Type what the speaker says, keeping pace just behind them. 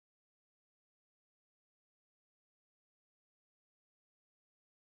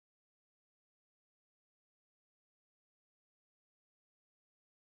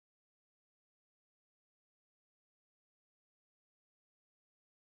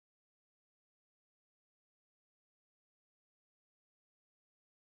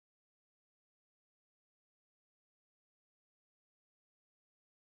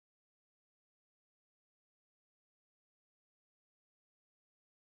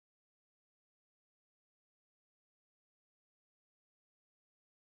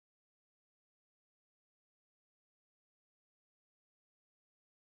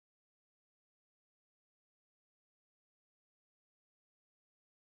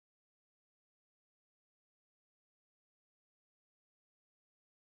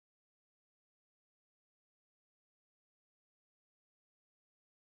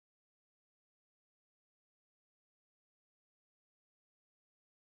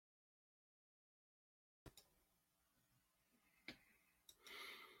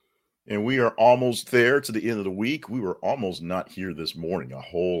And we are almost there to the end of the week. We were almost not here this morning. A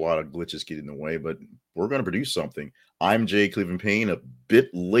whole lot of glitches getting in the way, but we're going to produce something. I'm Jay Cleveland Payne, a bit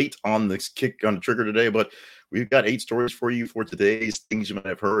late on this kick on the trigger today, but we've got 8 stories for you for today's things you might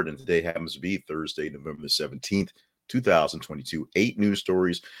have heard. And today happens to be Thursday, November the 17th, 2022. 8 news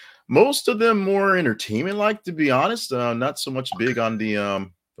stories. Most of them more entertainment like, to be honest. Not so much big on the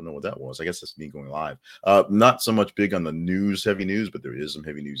don't know what that was. I guess that's me going live. Not so much big on the news, heavy news, but there is some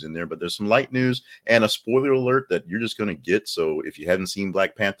heavy news in there. But there's some light news and a spoiler alert that you're just going to get. So if you haven't seen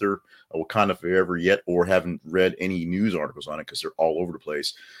Black Panther Wakanda Forever yet, or haven't read any news articles on it because they're all over the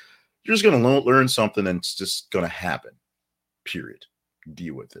place, you're just going to learn something and it's just going to happen, period.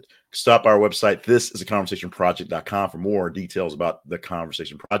 Deal with it. Stop our website. This is a conversationproject.com for more details about the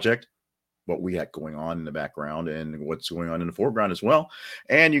Conversation Project, what we had going on in the background and what's going on in the foreground as well.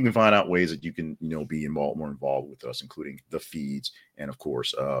 And you can find out ways that you can, be more involved with us, including the feeds. And of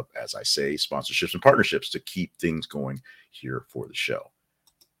course, as I say, sponsorships and partnerships to keep things going here for the show.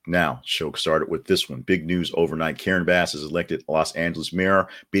 Now, show started with this one. Big news overnight. Karen Bass is elected Los Angeles mayor,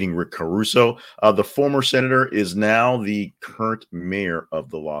 beating Rick Caruso. The former senator is now the current mayor of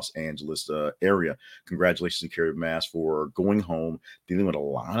the Los Angeles area. Congratulations to Karen Bass for going home, dealing with a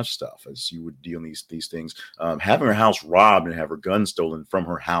lot of stuff as you would deal in these things. Having her house robbed and have her gun stolen from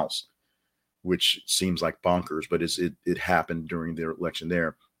her house, which seems like bonkers, but it happened during their election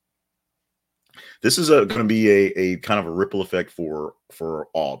there. This is going to be a kind of a ripple effect for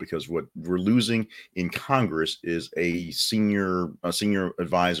all, because what we're losing in Congress is a senior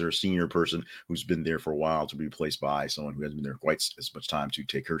advisor, senior person who's been there for a while to be replaced by someone who hasn't been there quite as much time to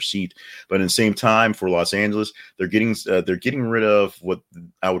take her seat. But at the same time, for Los Angeles, they're getting rid of what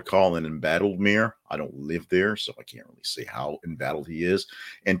I would call an embattled mayor. I don't live there, so I can't really say how embattled he is.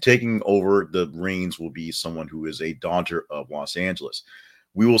 And taking over the reins will be someone who is a daughter of Los Angeles.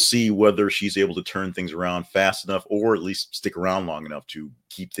 We will see whether she's able to turn things around fast enough, or at least stick around long enough to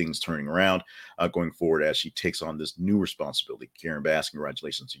keep things turning around going forward as she takes on this new responsibility. Karen Bass,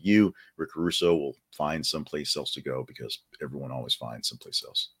 congratulations to you. Rick Caruso will find someplace else to go, because everyone always finds someplace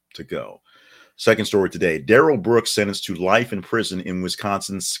else to go. Second story today. Darrell Brooks sentenced to life in prison in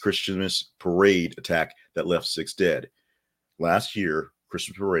Wisconsin's Christmas parade attack that left 6 dead. Last year,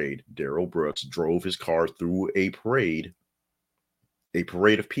 Christmas parade, Darrell Brooks drove his car through a parade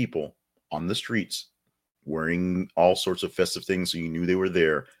of people on the streets wearing all sorts of festive things, so you knew they were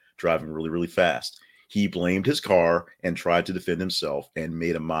there, driving really, really fast. He blamed his car and tried to defend himself and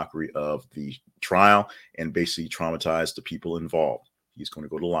made a mockery of the trial and basically traumatized the people involved. He's going to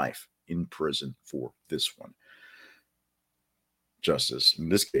go to life in prison for this one. Justice, in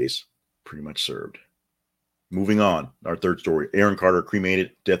this case, pretty much served. Moving on, our third story. Aaron Carter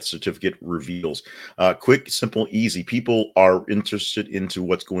cremated, death certificate reveals. Quick, simple, easy. People are interested into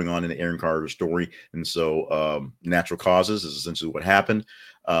what's going on in the Aaron Carter story. And so natural causes is essentially what happened.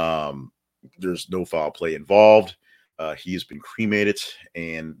 There's no foul play involved. He has been cremated,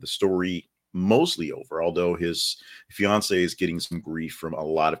 and the story mostly over, although his fiance is getting some grief from a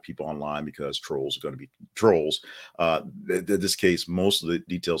lot of people online because trolls are going to be trolls. In this case, most of the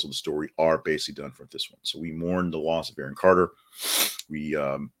details of the story are basically done for this one. So we mourn the loss of Aaron Carter. We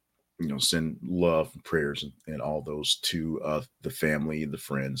send love and prayers and all those to the family, the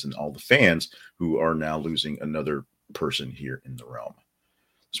friends, and all the fans who are now losing another person here in the realm.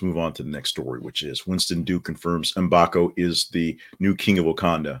 Let's move on to the next story, which is Winston Duke confirms M'Baku is the new king of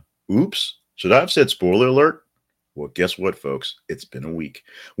Wakanda. Oops. Should I have said spoiler alert? Well, guess what, folks? It's been a week.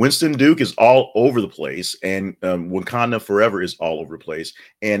 Winston Duke is all over the place, and Wakanda Forever is all over the place.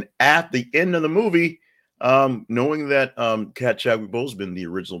 And at the end of the movie, knowing that Chadwick Boseman, the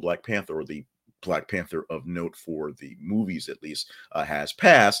original Black Panther, or the Black Panther of note for the movies at least, has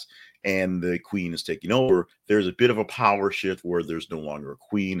passed, and the queen is taking over, there's a bit of a power shift where there's no longer a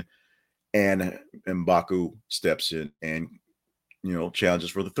queen, and M'Baku steps in and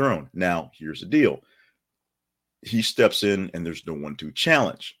challenges for the throne. Now, here's the deal. He steps in and there's no one to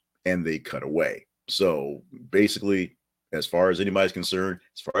challenge, and they cut away. So basically, as far as anybody's concerned,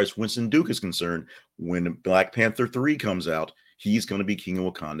 as far as Winston Duke is concerned, when Black Panther 3 comes out, he's going to be King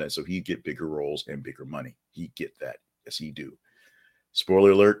of Wakanda, so he'd get bigger roles and bigger money. He'd get that. Yes, he do.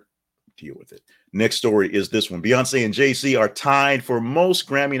 Spoiler alert, deal with it. Next story is this one. Beyonce and Jay-Z are tied for most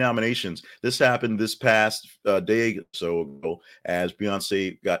Grammy nominations. This happened this past day or so ago as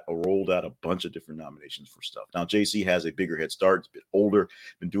Beyonce rolled out a bunch of different nominations for stuff. Now, Jay-Z has a bigger head start. It's a bit older,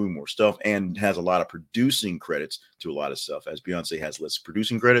 been doing more stuff, and has a lot of producing credits to a lot of stuff, as Beyonce has less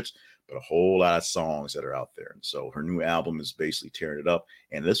producing credits, but a whole lot of songs that are out there. And so her new album is basically tearing it up.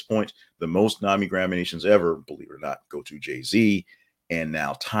 And at this point, the most Grammy nominations ever, believe it or not, go to Jay-Z. And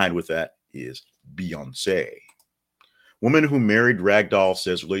now tied with that is Beyonce. Woman who married Ragdoll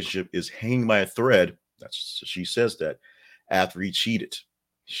says relationship is hanging by a thread. She says that after he cheated.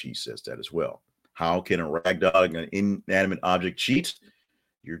 She says that as well. How can a ragdoll, an inanimate object, cheat?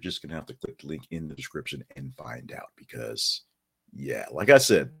 You're just going to have to click the link in the description and find out because, yeah, like I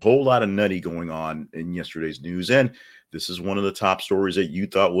said, a whole lot of nutty going on in yesterday's news. And this is one of the top stories that you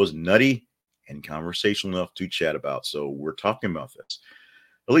thought was nutty and conversational enough to chat about. So we're talking about this.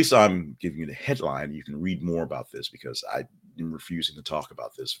 At least I'm giving you the headline. You can read more about this because I am refusing to talk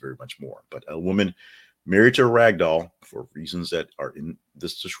about this very much more. But a woman married to a ragdoll, for reasons that are in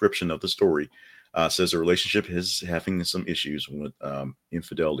this description of the story, says the relationship is having some issues with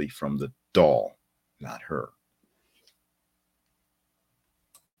infidelity from the doll, not her.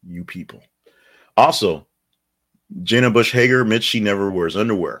 You people. Also, Jenna Bush Hager admits she never wears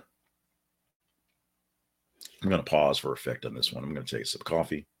underwear. I'm going to pause for effect on this one. I'm going to take a sip of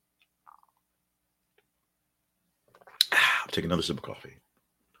coffee. I'll take another sip of coffee.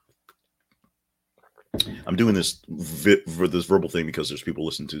 I'm doing this for this verbal thing because there's people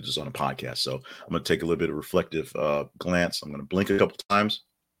listening to this on a podcast. So I'm going to take a little bit of reflective glance. I'm going to blink a couple times.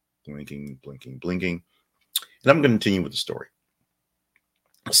 Blinking. And I'm going to continue with the story.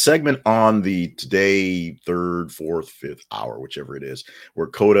 A segment on the today, third, fourth, fifth hour, whichever it is, where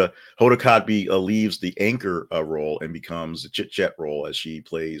Hoda Kotb leaves the anchor role and becomes the chit chat role as she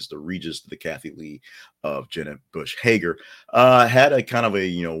plays the Regis to the Kathy Lee of Jenna Bush Hager. Had a kind of a,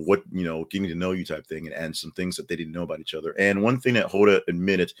 getting to know you type thing and some things that they didn't know about each other. And one thing that Hoda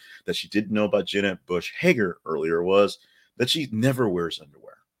admitted that she didn't know about Jenna Bush Hager earlier was that she never wears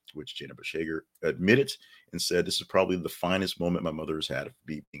underwear, which Jenna Bush Hager admitted and said, this is probably the finest moment my mother has had of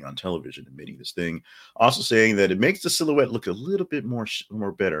being on television, admitting this thing. Also saying that it makes the silhouette look a little bit more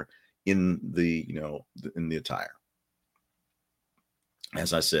better in the, in the attire.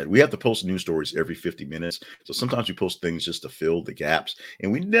 As I said, we have to post news stories every 50 minutes. So sometimes we post things just to fill the gaps,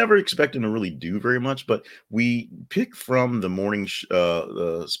 and we never expect them to really do very much, but we pick from the morning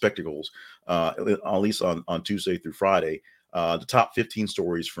spectacles, at least on Tuesday through Friday, the top 15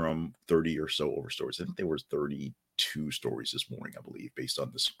 stories from 30 or so over stories. I think there was 32 stories this morning, I believe, based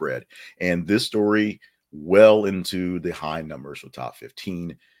on the spread. And this story well into the high numbers for top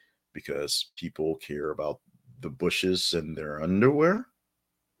 15 because people care about the Bushes and their underwear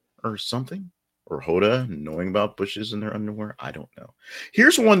or something. Or Hoda knowing about Bushes and their underwear. I don't know.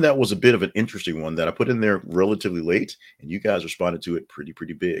 Here's one that was a bit of an interesting one that I put in there relatively late, and you guys responded to it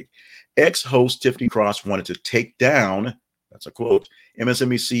pretty big. Ex-host Tiffany Cross wanted to take down, that's a quote,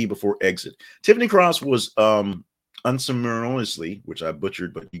 MSNBC before exit. Tiffany Cross was unceremoniously, which I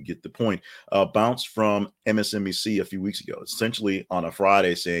butchered, but you get the point, bounced from MSNBC a few weeks ago, essentially on a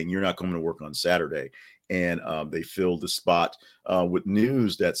Friday saying, you're not coming to work on Saturday. And they filled the spot with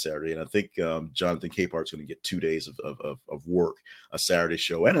news that Saturday. And I think Jonathan Capehart's going to get 2 days of work, a Saturday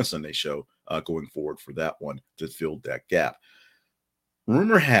show and a Sunday show going forward for that one to fill that gap.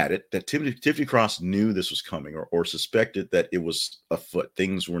 Rumor had it that Tiffany Cross knew this was coming or suspected that it was afoot.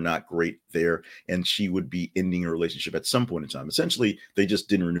 Things were not great there, and she would be ending her relationship at some point in time. Essentially, they just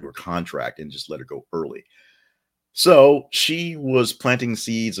didn't renew her contract and just let her go early. So she was planting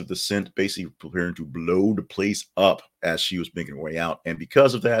seeds of dissent, basically preparing to blow the place up as she was making her way out. And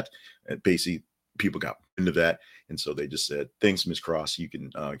because of that, basically people got into that. And so they just said, thanks, Ms. Cross. You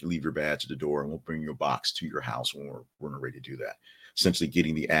can leave your badge at the door and we'll bring you a box to your house when we're ready to do that. Essentially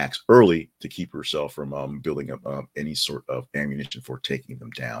getting the axe early to keep herself from building up any sort of ammunition for taking them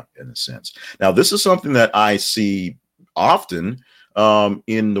down in a sense. Now, this is something that I see often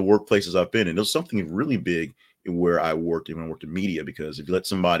in the workplaces I've been in. It was something really big where I worked when I worked in media, because if you let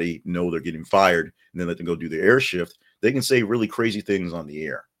somebody know they're getting fired and then let them go do their air shift, they can say really crazy things on the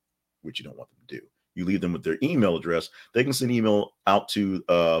air, which you don't want them to do. You leave them with their email address. They can send email out to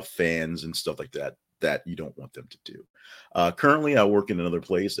fans and stuff like that you don't want them to do. Currently, I work in another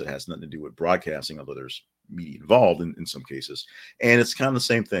place that has nothing to do with broadcasting, although there's media involved in some cases. And it's kind of the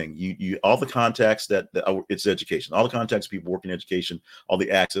same thing. You all the contacts that it's education, all the contacts of people working in education, all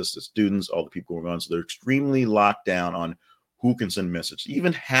the access to students, all the people going on. So they're extremely locked down on who can send messages,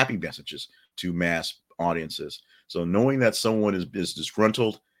 even happy messages to mass audiences. So knowing that someone is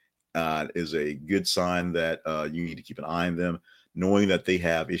disgruntled is a good sign that you need to keep an eye on them. Knowing that they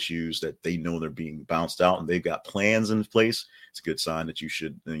have issues that they know they're being bounced out and they've got plans in place, it's a good sign that you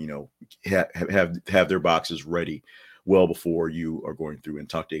should, have their boxes ready well before you are going through and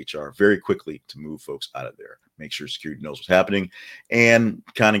talk to HR very quickly to move folks out of there. Make sure security knows what's happening and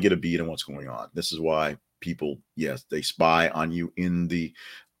kind of get a beat on what's going on. This is why people, yes, they spy on you in the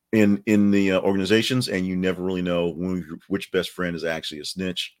in the organizations, and you never really know which best friend is actually a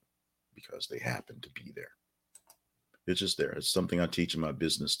snitch because they happen to be there. It's just there. It's something I teach in my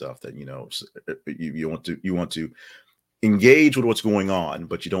business stuff that you want to engage with what's going on,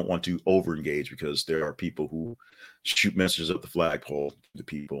 but you don't want to over engage because there are people who shoot messages up the flagpole to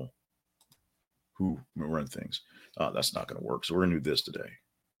people who run things. That's not going to work. So we're going to do this today.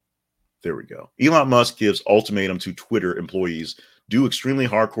 There we go. Elon Musk gives ultimatum to Twitter employees: do extremely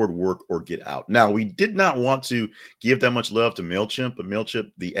hardcore work or get out. Now, we did not want to give that much love to MailChimp, but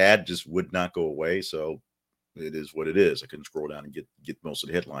MailChimp, the ad just would not go away. So it is what it is. I couldn't scroll down and get most of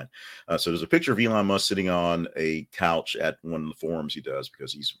the headline. So there's a picture of Elon Musk sitting on a couch at one of the forums he does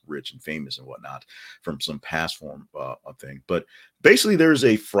because he's rich and famous and whatnot from some past forum thing. But basically, there's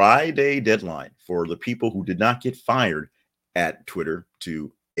a Friday deadline for the people who did not get fired at Twitter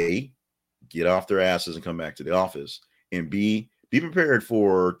to A, get off their asses and come back to the office, and B, be prepared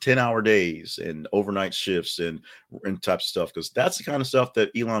for 10-hour days and overnight shifts and types of stuff, because that's the kind of stuff that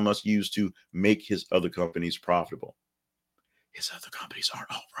Elon Musk used to make his other companies profitable. His other companies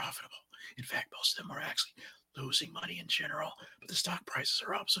aren't all profitable. In fact, most of them are actually losing money in general, but the stock prices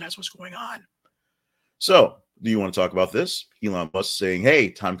are up, so that's what's going on. So, do you want to talk about this? Elon Musk saying, hey,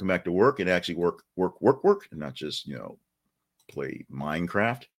 time to come back to work and actually work, and not just, play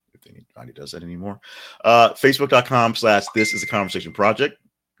Minecraft. If anybody does that anymore. Facebook.com/this is a conversation project.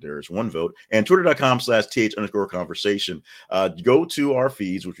 There's one vote. And Twitter.com/th_conversation. Go to our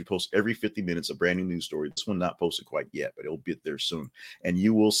feeds, which we post every 50 minutes, a brand new news story. This one not posted quite yet, but it'll be there soon. And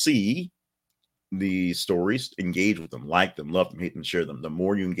you will see the stories, engage with them, like them, love them, hate them, share them. The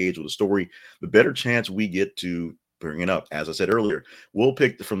more you engage with a story, the better chance we get to bring it up. As I said earlier, we'll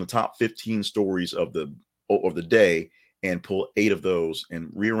pick from the top 15 stories of the day and pull 8 of those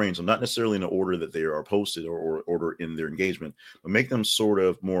and rearrange them, not necessarily in the order that they are posted or order in their engagement, but make them sort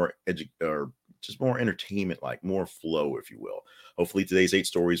of more or just more entertainment, like more flow, if you will. Hopefully today's 8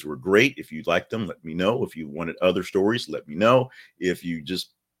 stories were great. If you liked them, let me know. If you wanted other stories, let me know. If you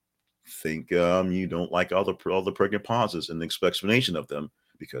just think you don't like all the pregnant pauses and the explanation of them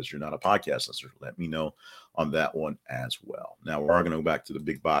because you're not a podcast listener, let me know on that one as well. Now, we are going to go back to the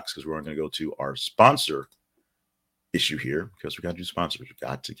big box because we're going to go to our sponsor issue here, because we got to do sponsors. We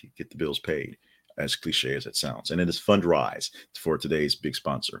got to get the bills paid, as cliche as it sounds. And it is Fundrise for today's big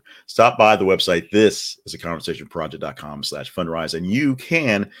sponsor. Stop by the website. This is a conversationproject.com/fundrise. And you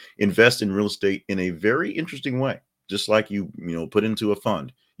can invest in real estate in a very interesting way. Just like you put into a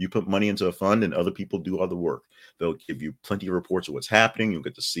fund. You put money into a fund and other people do other work. They'll give you plenty of reports of what's happening. You'll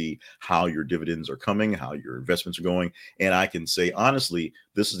get to see how your dividends are coming, how your investments are going. And I can say, honestly,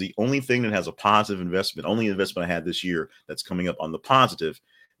 this is the only thing that has a positive investment, only investment I had this year that's coming up on the positive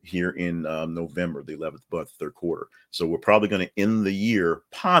here in November, the 11th month, third quarter. So we're probably going to end the year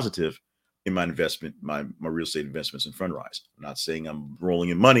positive in my investment, my real estate investments in Fundrise. I'm not saying I'm rolling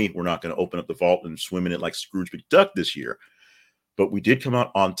in money. We're not going to open up the vault and swim in it like Scrooge McDuck this year. But we did come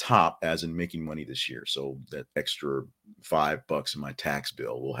out on top as in making money this year. So that extra $5 in my tax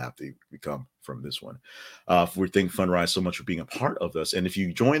bill will have to come from this one. We thank Fundrise so much for being a part of us. And if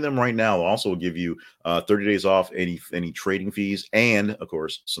you join them right now, I'll also give you 30 days off any trading fees and, of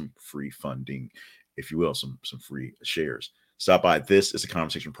course, some free funding, if you will, some free shares. Stop by. This is a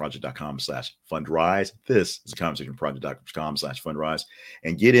conversationproject.com/fundrise. This is a conversationproject.com/fundrise,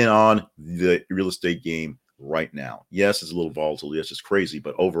 and get in on the real estate game right now. Yes, it's a little volatile. Yes, it's crazy,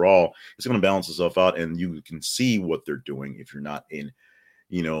 but overall, it's going to balance itself out, and you can see what they're doing if you're not in,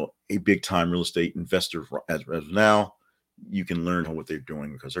 a big time real estate investor as now. You can learn what they're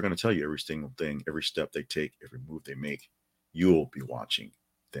doing because they're going to tell you every single thing, every step they take, every move they make. You'll be watching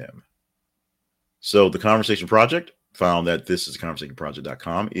them. So the Conversation Project found that this is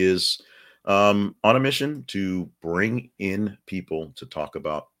conversationproject.com is on a mission to bring in people to talk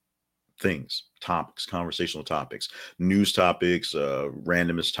about things, topics, conversational topics, news topics,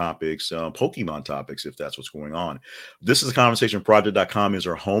 randomist topics, Pokemon topics, if that's what's going on. This is conversationproject.com is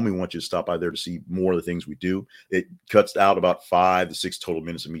our home. We want you to stop by there to see more of the things we do. It cuts out about 5 to 6 total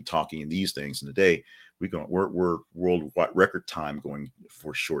minutes of me talking in these things in a day. We're worldwide record time going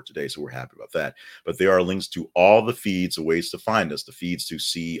for short today, so we're happy about that. But there are links to all the feeds, the ways to find us, the feeds to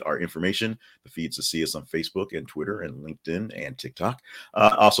see our information, the feeds to see us on Facebook and Twitter and LinkedIn and TikTok.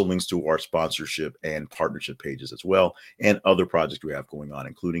 Also links to our sponsorship and partnership pages as well, and other projects we have going on,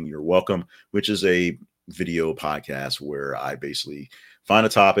 including You're Welcome, which is a video podcast where I basically find a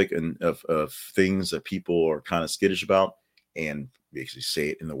topic and of things that people are kind of skittish about and basically say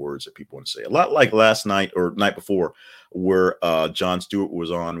it in the words that people want to say. A lot like last night or night before, where Jon Stewart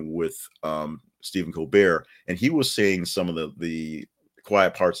was on with Stephen Colbert, and he was saying some of the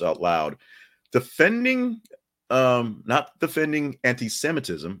quiet parts out loud, not defending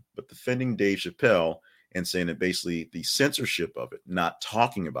anti-Semitism, but defending Dave Chappelle and saying that basically the censorship of it, not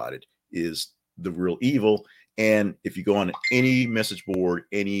talking about it, is the real evil. And if you go on any message board,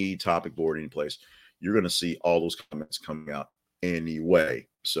 any topic board, any place, you're going to see all those comments coming out anyway.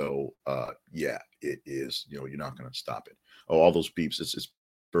 So yeah, it is, you're not going to stop it. Oh, all those beeps, it's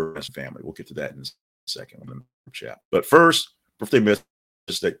Bird's family. We'll get to that in a second on the chat. But first, birthday message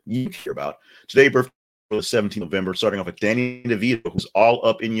that you care about. Today, birthday the 17th November, starting off with Danny DeVito, who's all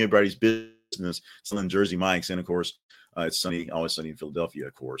up in everybody's business, selling Jersey Mike's, and of course, it's sunny, always sunny in Philadelphia,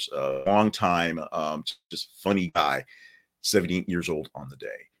 of course. Long time, just funny guy, 78 years old on the day.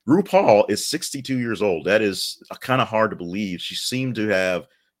 RuPaul is 62 years old. That is kind of hard to believe. She seemed to have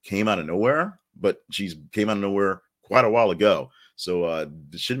came out of nowhere, but she's came out of nowhere quite a while ago. So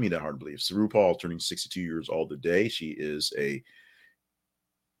it shouldn't be that hard to believe. So RuPaul turning 62 years old today. She is a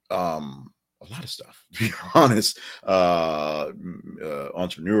lot of stuff, to be honest.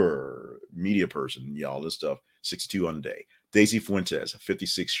 Entrepreneur, media person, all this stuff. 62 on the day. Daisy Fuentes,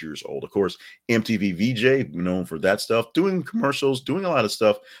 56 years old. Of course, MTV VJ, known for that stuff, doing commercials, doing a lot of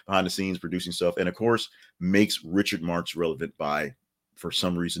stuff behind the scenes, producing stuff, and of course, makes Richard Marx relevant by, for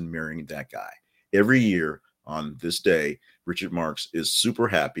some reason, marrying that guy. Every year on this day, Richard Marx is super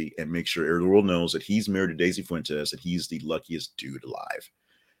happy and makes sure the world knows that he's married to Daisy Fuentes and he's the luckiest dude alive.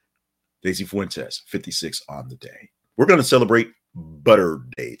 Daisy Fuentes, 56 on the day. We're going to celebrate Butter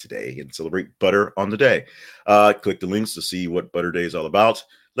Day today and celebrate butter on the day. Click the links to see what Butter Day is all about.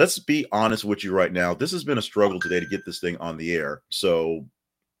 Let's be honest with you right now. This has been a struggle today to get this thing on the air. So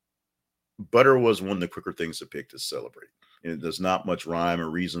butter was one of the quicker things to pick to celebrate. And there's not much rhyme or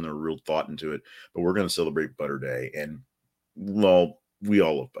reason or real thought into it, but we're going to celebrate Butter Day. And, well, we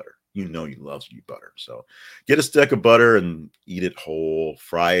all love butter. You love to eat butter. So get a stick of butter and eat it whole,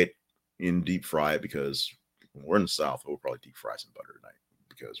 fry it, deep fry it, because we're in the South. We'll probably deep fry some butter tonight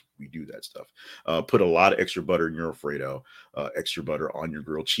because we do that stuff. Put a lot of extra butter in your Alfredo, extra butter on your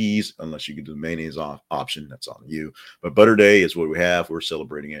grilled cheese, unless you can do the mayonnaise option. That's on you. But Butter Day is what we have. We're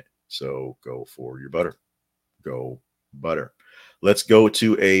celebrating it. So go for your butter. Go butter. Let's go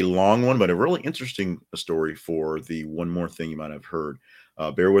to a long one, but a really interesting story for the one more thing you might have heard.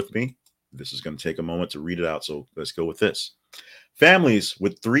 Bear with me. This is going to take a moment to read it out. So let's go with this. Families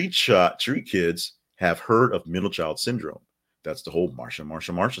with three kids have heard of middle child syndrome. That's the whole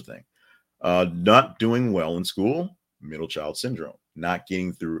Marsha thing. Not doing well in school, middle child syndrome. Not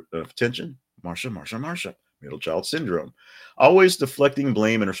getting through attention, Marsha, middle child syndrome. Always deflecting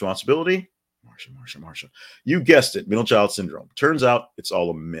blame and responsibility, Marsha. You guessed it, middle child syndrome. Turns out it's all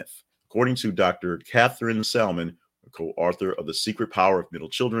a myth. According to Dr. Catherine Salmon, a co-author of The Secret Power of Middle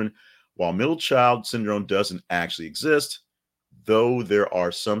Children, while middle child syndrome doesn't actually exist, though there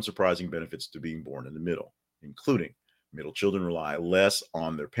are some surprising benefits to being born in the middle, including middle children rely less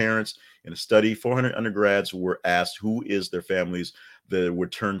on their parents. In a study, 400 undergrads were asked who is their families that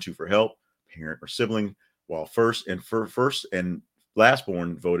would turn to for help, parent or sibling, while first and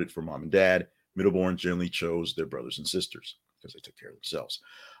lastborn voted for mom and dad. Middleborn generally chose their brothers and sisters because they took care of themselves.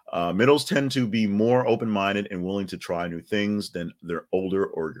 Middles tend to be more open-minded and willing to try new things than their older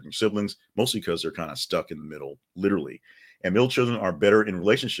or younger siblings, mostly because they're kind of stuck in the middle, literally. And middle children are better in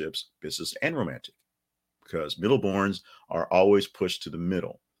relationships, business, and romantic, because middleborns are always pushed to the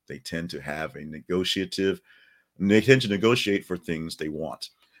middle. They tend to have they tend to negotiate for things they want.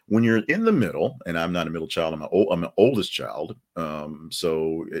 When you're in the middle, and I'm not a middle child, I'm an oldest child.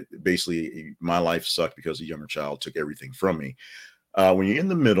 So basically, my life sucked because a younger child took everything from me. When you're in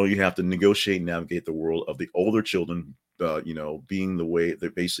the middle, you have to negotiate and navigate the world of the older children, being the way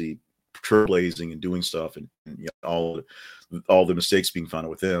they're basically trailblazing and doing stuff, and all the mistakes being found out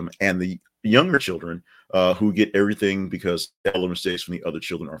with them, and the younger children who get everything because all the mistakes from the other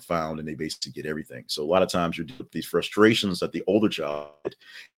children are found, and they basically get everything. So a lot of times you're dealing with these frustrations that the older child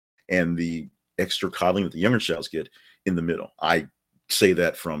and the extra coddling that the younger childs get in the middle. I say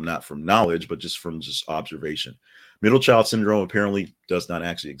that not from knowledge, but just from observation. Middle child syndrome apparently does not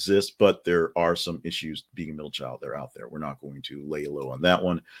actually exist, but there are some issues being a middle child. They're out there. We're not going to lay low on that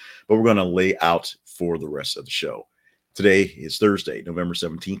one, but we're going to lay out for the rest of the show. Today is Thursday, November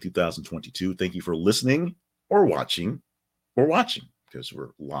 17th, 2022. Thank you for listening or watching, because we're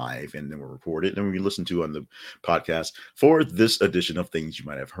live and then we're recorded and we listen to on the podcast for this edition of Things You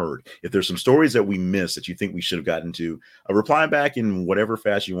Might Have Heard. If there's some stories that we missed that you think we should have gotten to, reply back in whatever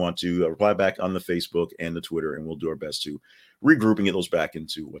fashion you want to, reply back on the Facebook and the Twitter, and we'll do our best to regroup and get those back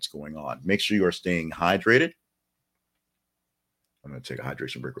into what's going on. Make sure you are staying hydrated. I'm going to take a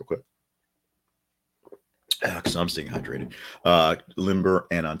hydration break real quick. Because I'm staying hydrated. Limber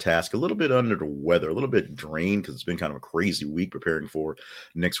and on task, a little bit under the weather, a little bit drained because it's been kind of a crazy week preparing for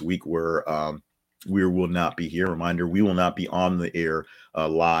next week where we will not be here. Reminder, we will not be on the air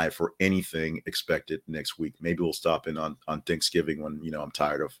live for anything expected next week. Maybe we'll stop in on Thanksgiving when, I'm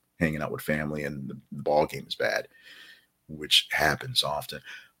tired of hanging out with family and the ball game is bad, which happens often.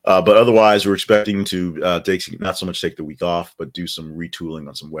 But otherwise, we're expecting to not so much take the week off, but do some retooling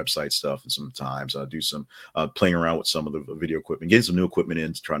on some website stuff and sometimes do some playing around with some of the video equipment, getting some new equipment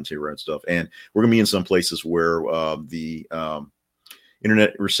in to try and take around stuff. And we're going to be in some places where the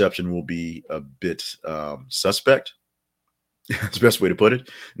internet reception will be a bit suspect. That's the best way to put it.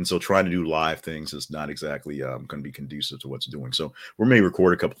 And so trying to do live things is not exactly going to be conducive to what's doing. So we may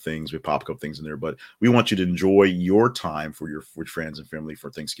record a couple things, we pop a couple things in there, but we want you to enjoy your time for your friends and family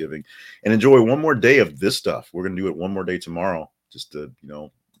for Thanksgiving and enjoy one more day of this stuff. We're going to do it one more day tomorrow, just to,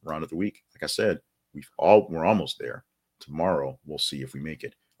 round up the week. Like I said, we're almost there. Tomorrow, we'll see if we make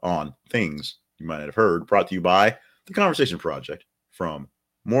it on Things You Might Not Have Heard, brought to you by The Conversation Project from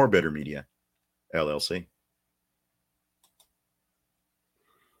More Better Media, LLC.